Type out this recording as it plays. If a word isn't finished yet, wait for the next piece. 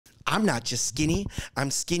I'm not just skinny. I'm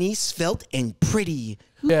skinny, svelte, and pretty.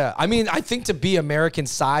 Yeah, I mean, I think to be American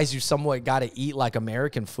size, you somewhat got to eat like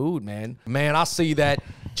American food, man. Man, I see that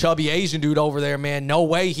chubby Asian dude over there, man. No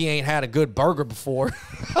way he ain't had a good burger before.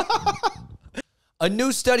 A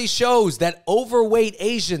new study shows that overweight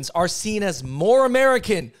Asians are seen as more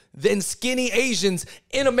American than skinny Asians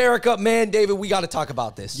in America. Man, David, we got to talk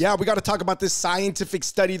about this. Yeah, we got to talk about this scientific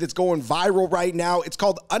study that's going viral right now. It's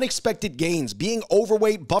called Unexpected Gains. Being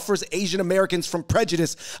overweight buffers Asian Americans from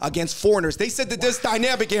prejudice against foreigners. They said that this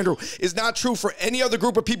dynamic, Andrew, is not true for any other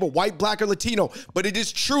group of people, white, black, or Latino, but it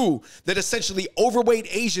is true that essentially overweight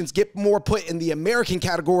Asians get more put in the American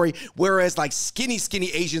category, whereas like skinny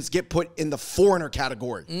Asians get put in the foreigner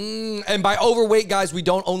category. And by overweight, guys, we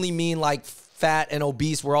don't only mean like fat and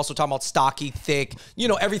obese. We're also talking about stocky, thick, you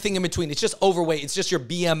know, everything in between. It's just overweight. It's just your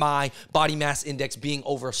BMI, body mass index, being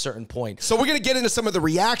over a certain point. So we're going to get into some of the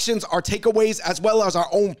reactions, our takeaways, as well as our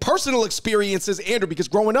own personal experiences, Andrew, because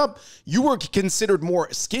growing up, you were considered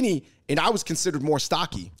more skinny and I was considered more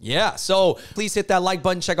stocky. Yeah, so please hit that like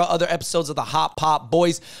button. Check out other episodes of the Hot Pop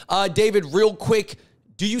Boys. David, real quick,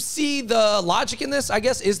 do you see the logic in this, I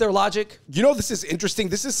guess? Is there logic? You know, this is interesting.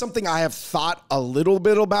 This is something I have thought a little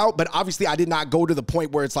bit about, but obviously I did not go to the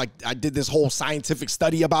point where it's like I did this whole scientific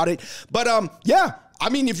study about it. But yeah, I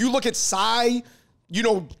mean, if you look at Psy, you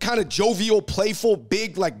know, kind of jovial, playful,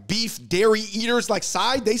 big, like beef, dairy eaters like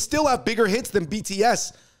Psy, they still have bigger hits than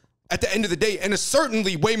BTS at the end of the day, and it's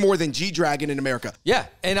certainly way more than G-Dragon in America. Yeah,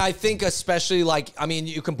 and I think especially like, I mean,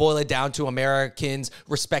 you can boil it down to Americans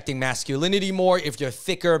respecting masculinity more. If you're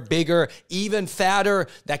thicker, bigger, even fatter,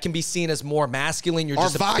 that can be seen as more masculine. You're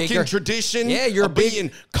just our a bigger Viking tradition. Yeah, you're being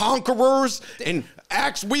conquerors and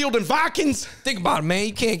axe-wielding Vikings. Think about it, man.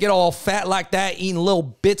 You can't get all fat like that eating little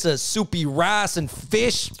bits of soupy rice and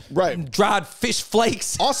fish. Right. And dried fish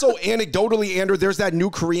flakes. Also, anecdotally, Andrew, there's that new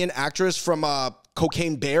Korean actress from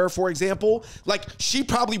Cocaine Bear, for example. Like, she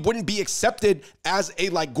probably wouldn't be accepted as a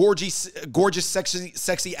like gorgeous,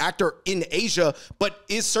 sexy actor in Asia, but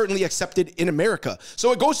is certainly accepted in America.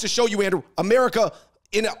 So it goes to show you, Andrew, America,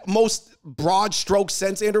 in a most broad stroke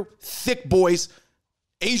sense, Andrew, thick boys,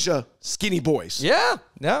 Asia, skinny boys. Yeah,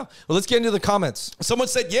 yeah. Well, let's get into the comments. Someone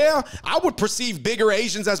said, yeah, I would perceive bigger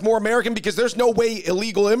Asians as more American because there's no way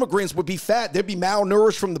illegal immigrants would be fat. They'd be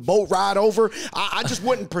malnourished from the boat ride over. I just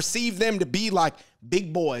wouldn't perceive them to be like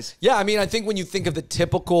big boys. Yeah, I mean, I think when you think of the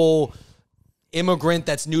typical immigrant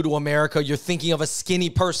that's new to America, you're thinking of a skinny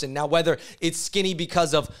person. Now, whether it's skinny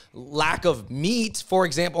because of lack of meat, for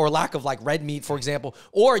example, or lack of like red meat, for example,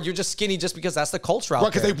 or you're just skinny just because that's the culture out there.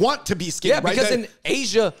 Because they want to be skinny. Yeah, because in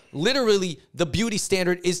Asia, literally, the beauty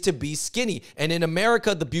standard is to be skinny. And in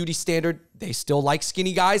America, the beauty standard, they still like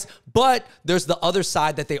skinny guys, but there's the other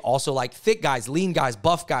side that they also like thick guys, lean guys,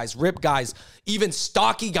 buff guys, ripped guys, even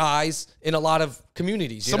stocky guys in a lot of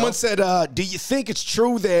communities. Someone said, do you think it's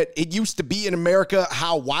true that it used to be in America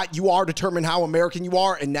how white you are determined how American you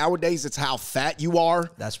are, and nowadays it's how fat you are?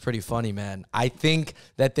 That's pretty funny, man. I think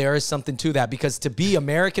that there is something to that, because to be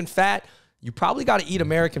American fat, you probably got to eat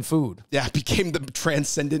American food. Yeah, it became the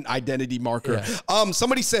transcendent identity marker. Yeah.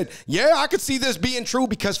 Somebody said, yeah, I could see this being true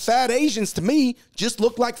because fat Asians, to me, just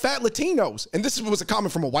look like fat Latinos. And this was a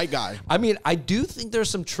comment from a white guy. I mean, I do think there's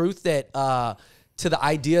some truth that to the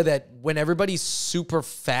idea that when everybody's super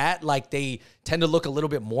fat, like they tend to look a little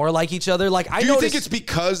bit more like each other. Like, do you think it's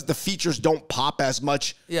because the features don't pop as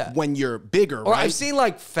much when you're bigger, or right? I've seen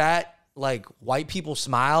like fat, like white people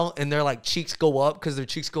smile and their like cheeks go up because their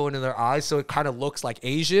cheeks go into their eyes, so it kind of looks like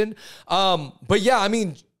Asian. But yeah, I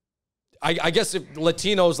mean, I guess if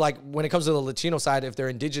Latinos, like when it comes to the Latino side, if they're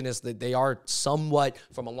indigenous, that they are somewhat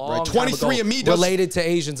from a long time ago 23andMe related to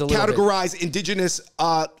Asians a little bit. Categorize indigenous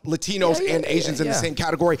Latinos and Asians in the same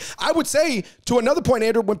category. I would say, to another point,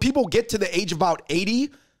 Andrew, when people get to the age of about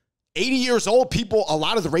 80 years old, people, a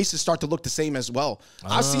lot of the races start to look the same as well.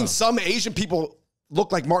 I've seen some Asian people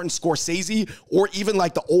look like Martin Scorsese or even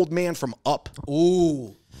like the old man from Up.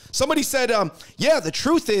 Ooh. Somebody said, yeah, the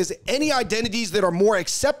truth is any identities that are more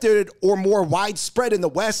accepted or more widespread in the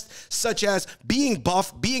West, such as being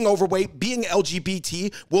buff, being overweight, being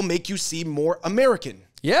LGBT, will make you seem more American.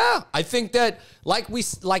 Yeah, I think that like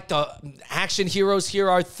the action heroes here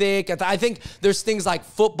are thick. I think there's things like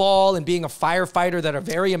football and being a firefighter that are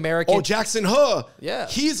very American. Oh, Jackson Huh. Yeah.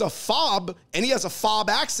 He's a fob and he has a fob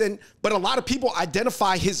accent, but a lot of people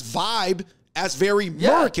identify his vibe as very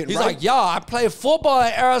American, He's right? like, yeah, I play football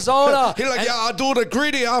at Arizona. He's like, yeah, I do the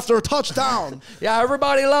gritty after a touchdown. Yeah,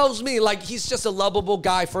 everybody loves me. Like, he's just a lovable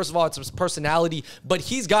guy. First of all, it's his personality, but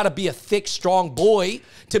he's got to be a thick, strong boy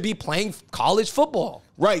to be playing college football.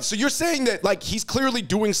 Right. So you're saying that, like, he's clearly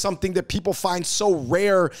doing something that people find so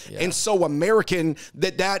rare and so American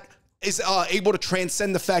that is able to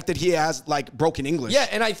transcend the fact that he has, like, broken English. Yeah,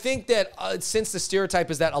 and I think that since the stereotype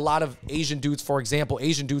is that a lot of Asian dudes, for example,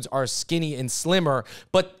 Asian dudes are skinny and slimmer,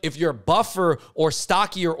 but if you're buffer or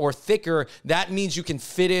stockier or thicker, that means you can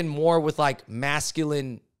fit in more with, like,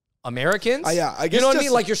 masculine Americans. Yeah, I guess you know what I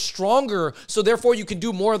mean? Like, you're stronger, so therefore you can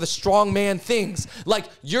do more of the strong man things. Like,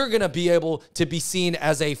 you're going to be able to be seen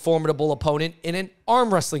as a formidable opponent in an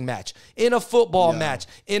arm wrestling match, in a football match,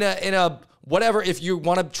 in a whatever, if you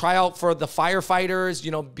want to try out for the firefighters, you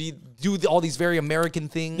know, do all these very American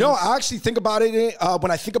things. No, I actually think about it. When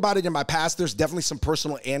I think about it in my past, there's definitely some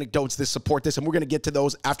personal anecdotes that support this, and we're going to get to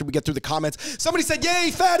those after we get through the comments. Somebody said, yay,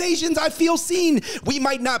 fat Asians, I feel seen. We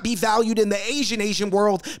might not be valued in the Asian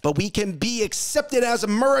world, but we can be accepted as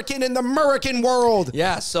American in the American world.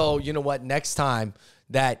 Yeah, so you know what? Next time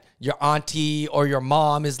that your auntie or your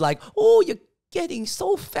mom is like, oh, you're getting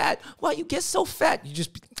so fat. Why you get so fat? You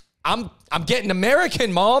just... I'm getting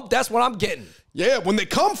American, Mom. That's what I'm getting. Yeah, when they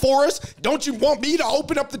come for us, don't you want me to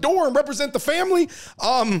open up the door and represent the family?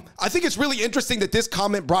 I think it's really interesting that this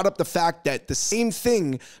comment brought up the fact that the same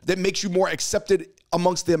thing that makes you more accepted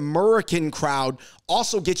amongst the American crowd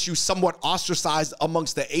also gets you somewhat ostracized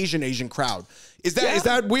amongst the Asian crowd. Is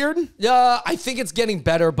that weird? Yeah, I think it's getting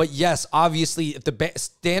better, but yes, obviously, if the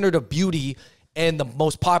standard of beauty and the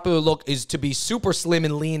most popular look is to be super slim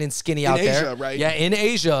and lean and skinny out there. In Asia, right? Yeah, in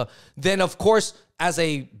Asia. Then, of course, as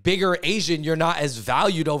a bigger Asian, you're not as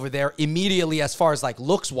valued over there immediately as far as, like,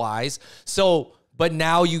 looks-wise. So, but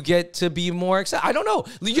now you get to be more excited. I don't know.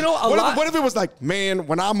 You know, what if it was like, man,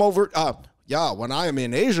 when I'm over... when I am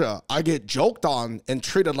in Asia, I get joked on and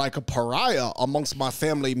treated like a pariah amongst my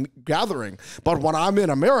family gathering. But when I'm in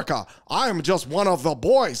America, I am just one of the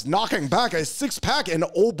boys knocking back a six-pack and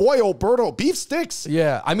oh boy, Alberto beef sticks.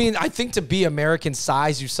 Yeah, I mean, I think to be American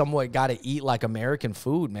size, you somewhat got to eat like American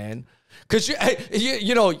food, man. Because,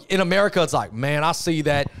 you know, in America, it's like, man, I see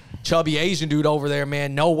that chubby Asian dude over there,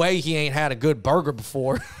 man. No way he ain't had a good burger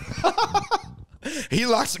before. He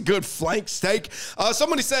likes a good flank steak.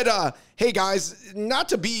 Somebody said, hey, guys, not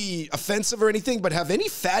to be offensive or anything, but have any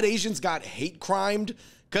fat Asians got hate crimed?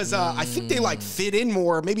 Because I think they, like, fit in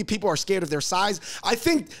more. Maybe people are scared of their size. I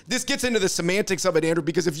think this gets into the semantics of it, Andrew,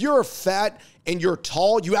 because if you're fat and you're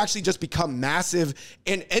tall, you actually just become massive,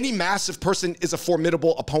 and any massive person is a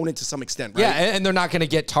formidable opponent to some extent, right? Yeah, and they're not going to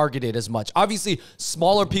get targeted as much. Obviously,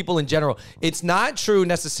 smaller people in general. It's not true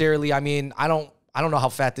necessarily. I mean, I don't know how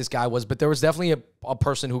fat this guy was, but there was definitely a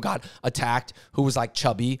person who got attacked who was, like,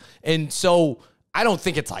 chubby. And so I don't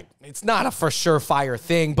think it's not a for sure fire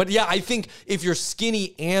thing. But yeah, I think if you're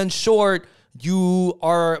skinny and short, you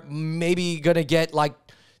are maybe going to get, like,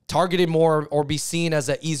 targeted more or be seen as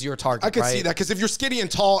an easier target. I could see that, because if you're skinny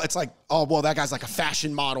and tall, it's like, oh, well, that guy's like a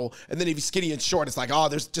fashion model. And then if he's skinny and short, it's like, oh,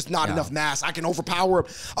 there's just not enough mass. I can overpower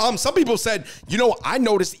him. Some people said, you know, I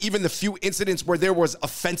noticed even the few incidents where there was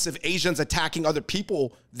offensive Asians attacking other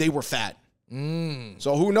people, they were fat.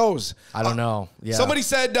 So who knows? I don't know. Yeah. Somebody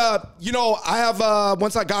said, you know, I have,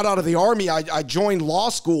 once I got out of the army, I joined law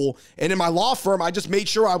school. And in my law firm, I just made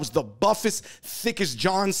sure I was the buffest, thickest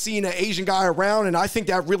John Cena Asian guy around. And I think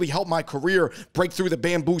that really helped my career break through the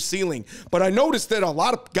bamboo ceiling. But I noticed that a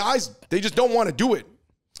lot of guys, they just don't want to do it.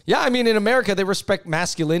 Yeah, I mean, in America, they respect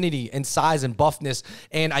masculinity and size and buffness.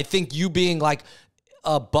 And I think you being, like,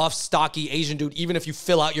 a buff, stocky Asian dude, even if you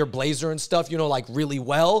fill out your blazer and stuff, you know, like, really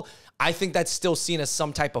well, I think that's still seen as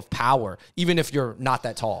some type of power, even if you're not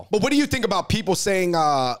that tall. But what do you think about people saying,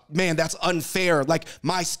 man, that's unfair? Like,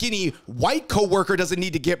 my skinny white coworker doesn't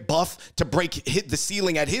need to get buff to hit the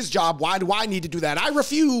ceiling at his job. Why do I need to do that? I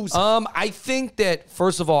refuse. I think that,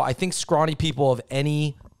 first of all, I think scrawny people of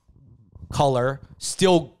any color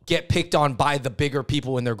still get picked on by the bigger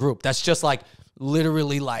people in their group. That's just, like,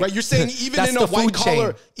 literally, like, right, you're saying even in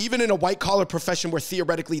a white collar profession where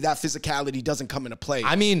theoretically that physicality doesn't come into play.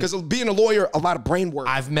 I mean, because being a lawyer, a lot of brain work.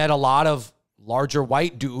 I've met a lot of larger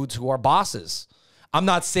white dudes who are bosses. I'm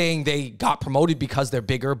not saying they got promoted because they're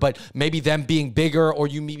bigger, but maybe them being bigger or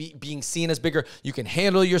you being seen as bigger, you can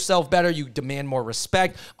handle yourself better. You demand more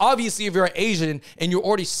respect. Obviously, if you're Asian and you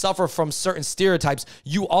already suffer from certain stereotypes,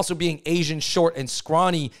 you also being Asian, short, and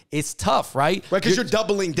scrawny, it's tough, right? Right, because you're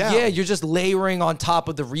doubling down. Yeah, you're just layering on top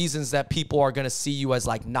of the reasons that people are going to see you as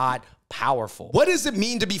like not powerful. What does it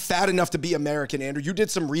mean to be fat enough to be American, Andrew? You did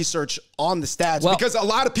some research on the stats because a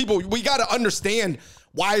lot of people, we got to understand,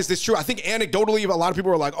 why is this true? I think anecdotally, a lot of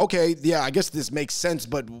people are like, okay, yeah, I guess this makes sense,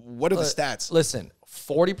 but what are the stats? Listen,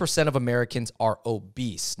 40% of Americans are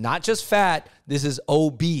obese. Not just fat, this is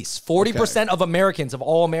obese. 40% of Americans, of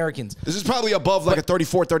all Americans. This is probably above like a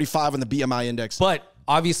 34, 35 on the BMI index. But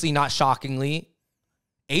obviously, not shockingly,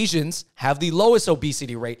 Asians have the lowest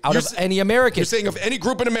obesity rate out of any American. You're saying of any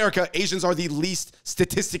group in America, Asians are the least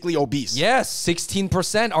statistically obese. Yes,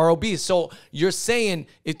 16% are obese. So you're saying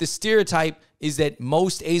if the stereotype is that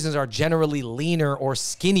most Asians are generally leaner or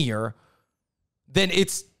skinnier, then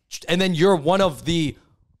then you're one of the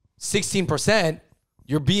 16%.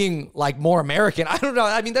 You're being like more American. I don't know.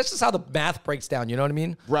 I mean, that's just how the math breaks down. You know what I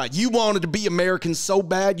mean? Right. You wanted to be American so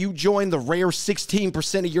bad, you joined the rare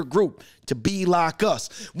 16% of your group to be like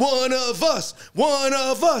us. One of us, one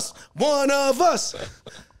of us, one of us.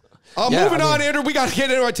 Moving on, Andrew, we got to get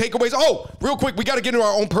into our takeaways. Oh, real quick, we got to get into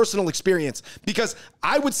our own personal experience because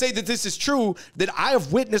I would say that this is true, that I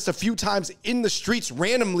have witnessed a few times in the streets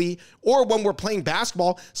randomly or when we're playing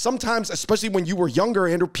basketball, sometimes, especially when you were younger,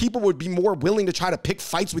 Andrew, people would be more willing to try to pick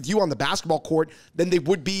fights with you on the basketball court than they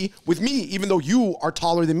would be with me, even though you are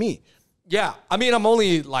taller than me. Yeah, I mean, I'm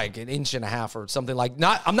only like an inch and a half or something like.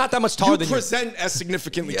 I'm not that much taller than you. You present as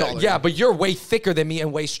significantly taller. Yeah, but you're way thicker than me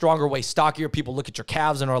and way stronger, way stockier. People look at your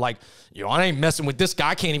calves and are like, I ain't messing with this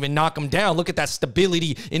guy. I can't even knock him down. Look at that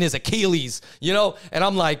stability in his Achilles, And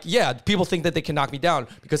I'm like, yeah, people think that they can knock me down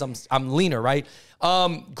because I'm leaner, right?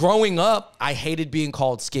 Growing up, I hated being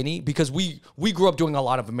called skinny because we grew up doing a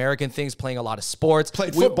lot of American things, playing a lot of sports.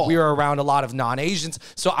 Played football. We were around a lot of non-Asians.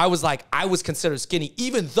 So I was considered skinny,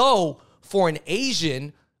 even though for an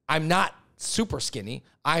Asian, I'm not super skinny.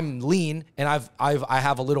 I'm lean, and I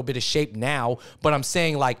have a little bit of shape now. But I'm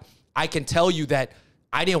saying, like, I can tell you that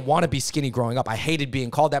I didn't want to be skinny growing up. I hated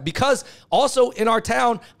being called that because also in our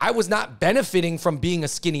town, I was not benefiting from being a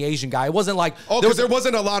skinny Asian guy. It wasn't like... Oh, because there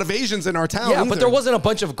wasn't a lot of Asians in our town Yeah, either. but there wasn't a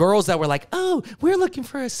bunch of girls that were like, oh, we're looking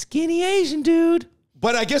for a skinny Asian dude.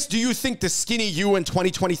 But I guess, do you think the skinny you in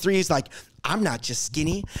 2023 is like, I'm not just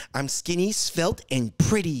skinny, I'm skinny, svelte, and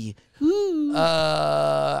pretty?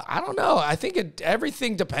 I don't know. I think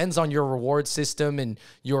everything depends on your reward system and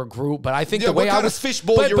your group. But I think the way I was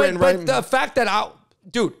fishbowl you're in, right? But the fact that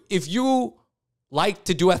dude, if you like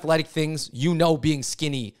to do athletic things, being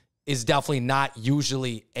skinny is definitely not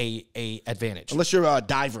usually a advantage. Unless you're a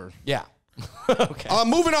diver. Yeah. Okay.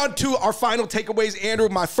 Moving on to our final takeaways, Andrew.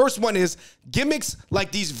 My first one is gimmicks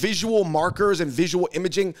like these visual markers and visual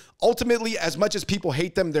imaging. Ultimately, as much as people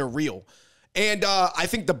hate them, they're real. And I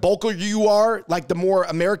think the bulkier you are, like the more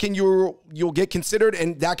American you'll get considered,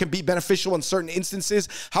 and that can be beneficial in certain instances.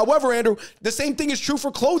 However, Andrew, the same thing is true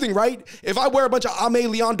for clothing, right? If I wear a bunch of Aimé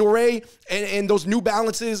Leon Dore and those New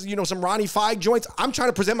Balances, some Ronnie Fieg joints, I'm trying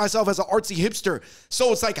to present myself as an artsy hipster.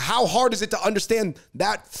 So it's like, how hard is it to understand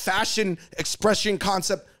that fashion expression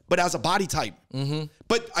concept, but as a body type? Mm-hmm.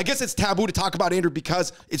 But I guess it's taboo to talk about, Andrew,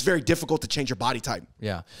 because it's very difficult to change your body type.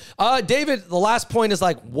 Yeah. David, the last point is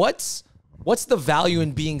like, what's the value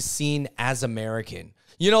in being seen as American?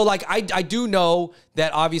 I do know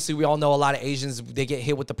that obviously we all know a lot of Asians, they get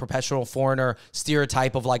hit with the professional foreigner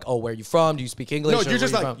stereotype of like, oh, where are you from? Do you speak English? No, you're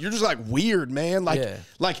just like weird, man.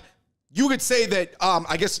 Like you could say that,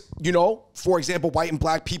 I guess, for example, white and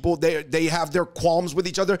black people, they have their qualms with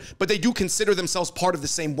each other, but they do consider themselves part of the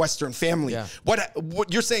same Western family. Yeah.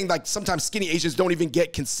 What you're saying, like sometimes skinny Asians don't even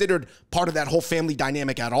get considered part of that whole family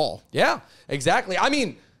dynamic at all. Yeah, exactly. I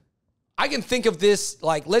mean, I can think of this,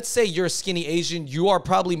 like, let's say you're a skinny Asian, you are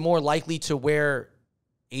probably more likely to wear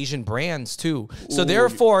Asian brands too. So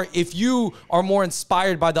therefore, if you are more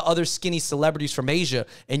inspired by the other skinny celebrities from Asia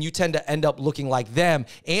and you tend to end up looking like them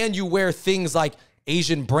and you wear things like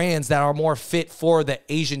Asian brands that are more fit for the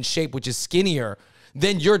Asian shape, which is skinnier,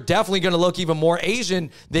 then you're definitely going to look even more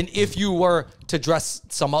Asian than if you were to dress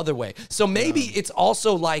some other way. So maybe it's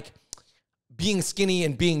also like being skinny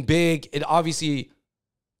and being big, it obviously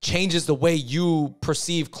changes the way you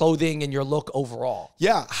perceive clothing and your look overall.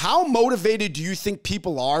 Yeah. How motivated do you think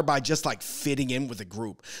people are by just like fitting in with a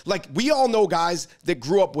group? Like we all know guys that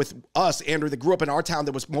grew up with us, Andrew, that grew up in our town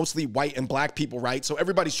that was mostly white and black people, right? So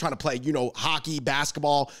everybody's trying to play, hockey,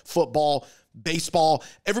 basketball, football. baseball.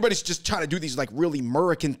 Everybody's just trying to do these like really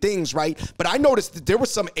American things, right? But I noticed that there were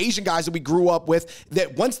some Asian guys that we grew up with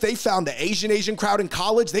that once they found the Asian crowd in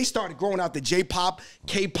college, they started growing out the J-pop,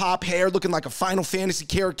 K-pop hair, looking like a Final Fantasy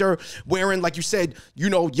character, wearing, like you said, you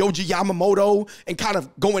know, Yoji Yamamoto, and kind of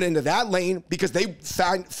going into that lane because they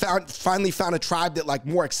finally found a tribe that like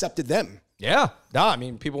more accepted them. Yeah, no, I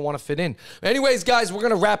mean, people want to fit in. Anyways, guys, we're going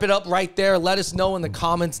to wrap it up right there. Let us know in the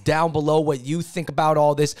comments down below what you think about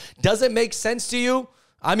all this. Does it make sense to you?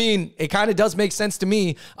 I mean, it kind of does make sense to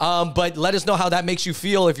me, but let us know how that makes you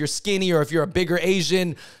feel if you're skinny or if you're a bigger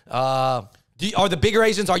Asian. Are the bigger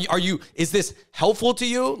Asians, is this helpful to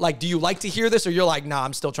you? Like, do you like to hear this, or you're like, nah,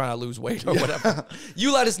 I'm still trying to lose weight or whatever?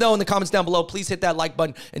 You let us know in the comments down below. Please hit that like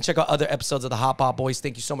button and check out other episodes of the Hot Pot Boys.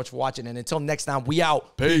 Thank you so much for watching, and until next time, we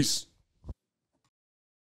out. Peace.